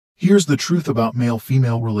Here's the truth about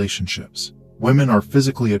male-female relationships. Women are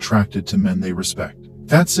physically attracted to men they respect.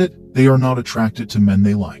 That's it. They are not attracted to men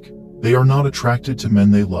they like. They are not attracted to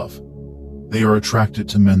men they love. They are attracted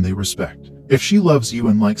to men they respect. If she loves you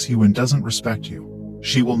and likes you and doesn't respect you,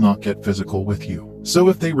 she will not get physical with you. So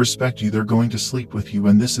if they respect you, they're going to sleep with you,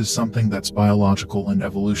 and this is something that's biological and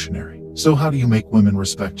evolutionary. So how do you make women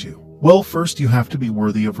respect you? Well, first you have to be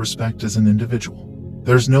worthy of respect as an individual.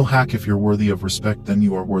 There's no hack. If you're worthy of respect, then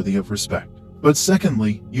you are worthy of respect. But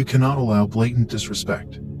secondly, you cannot allow blatant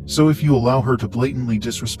disrespect. So if you allow her to blatantly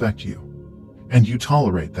disrespect you, and you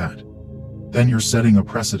tolerate that, then you're setting a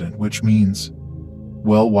precedent, which means,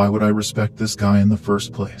 well, why would I respect this guy in the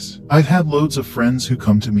first place? I've had loads of friends who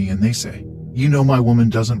come to me and they say, you know, my woman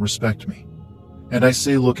doesn't respect me. And I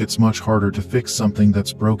say, look, it's much harder to fix something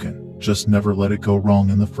that's broken. Just never let it go wrong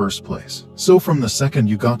in the first place. So from the second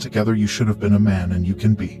you got together, you should have been a man, and you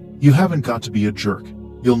can be. You haven't got to be a jerk.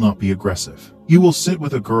 You'll not be aggressive. You will sit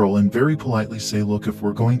with a girl and very politely say, look, if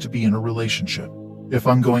we're going to be in a relationship, if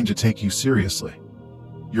I'm going to take you seriously,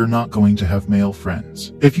 you're not going to have male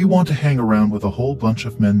friends. If you want to hang around with a whole bunch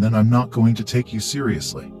of men, then I'm not going to take you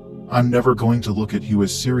seriously. I'm never going to look at you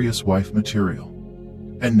as serious wife material.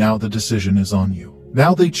 And now the decision is on you.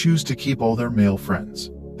 Now they choose to keep all their male friends.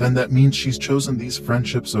 Then that means she's chosen these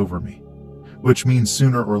friendships over me. Which means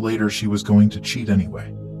sooner or later she was going to cheat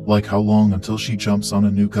anyway. Like how long until she jumps on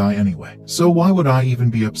a new guy anyway? So why would I even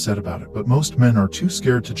be upset about it? But most men are too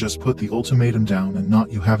scared to just put the ultimatum down, and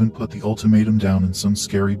not you haven't put the ultimatum down in some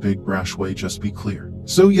scary big brash way, just be clear.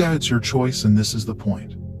 So yeah, it's your choice and this is the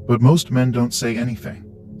point. But most men don't say anything.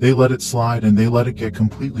 They let it slide and they let it get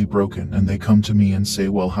completely broken, and they come to me and say,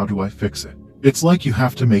 well, how do I fix it? It's like you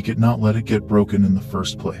have to make it, not let it get broken in the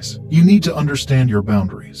first place. You need to understand your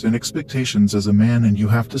boundaries and expectations as a man, and you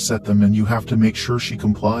have to set them, and you have to make sure she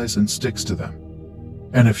complies and sticks to them.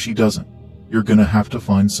 And if she doesn't, you're gonna have to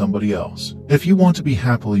find somebody else. If you want to be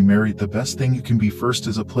happily married, the best thing you can be first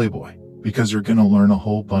is a playboy, because you're gonna learn a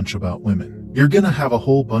whole bunch about women. You're gonna have a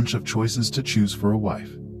whole bunch of choices to choose for a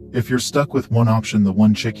wife. If you're stuck with one option, the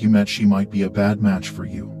one chick you met, she might be a bad match for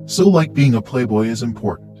you. So like, being a playboy is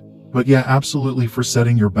important. But yeah, absolutely, for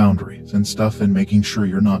setting your boundaries and stuff and making sure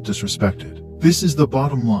you're not disrespected. This is the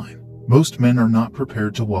bottom line. Most men are not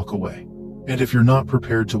prepared to walk away. And if you're not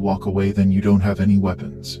prepared to walk away, then you don't have any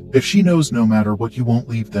weapons. If she knows no matter what you won't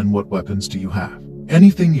leave, then what weapons do you have?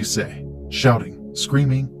 Anything you say, shouting,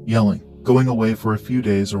 screaming, yelling, going away for a few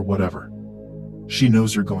days or whatever. She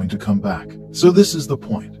knows you're going to come back. So this is the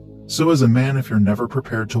point. So as a man, if you're never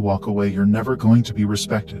prepared to walk away, you're never going to be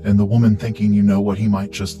respected, and the woman thinking, you know what, he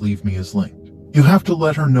might just leave me, is linked. You have to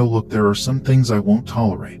let her know, look, there are some things I won't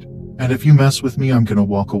tolerate. And if you mess with me, I'm gonna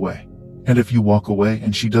walk away. And if you walk away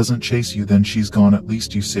and she doesn't chase you, then she's gone. At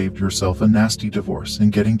least you saved yourself a nasty divorce and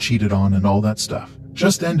getting cheated on and all that stuff.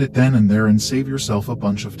 Just end it then and there and save yourself a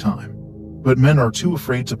bunch of time. But men are too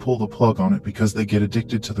afraid to pull the plug on it because they get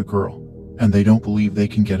addicted to the girl. And they don't believe they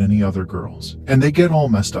can get any other girls. And they get all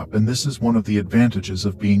messed up, and this is one of the advantages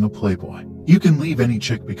of being a playboy. You can leave any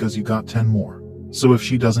chick because you got 10 more. So if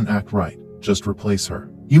she doesn't act right, just replace her.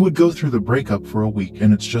 You would go through the breakup for a week,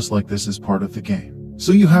 and it's just like, this is part of the game.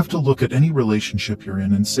 So you have to look at any relationship you're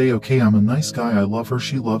in and say, okay, I'm a nice guy, I love her,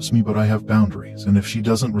 she loves me, but I have boundaries, and if she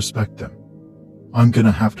doesn't respect them, I'm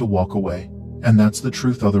gonna have to walk away. And that's the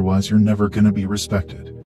truth, otherwise you're never gonna be respected.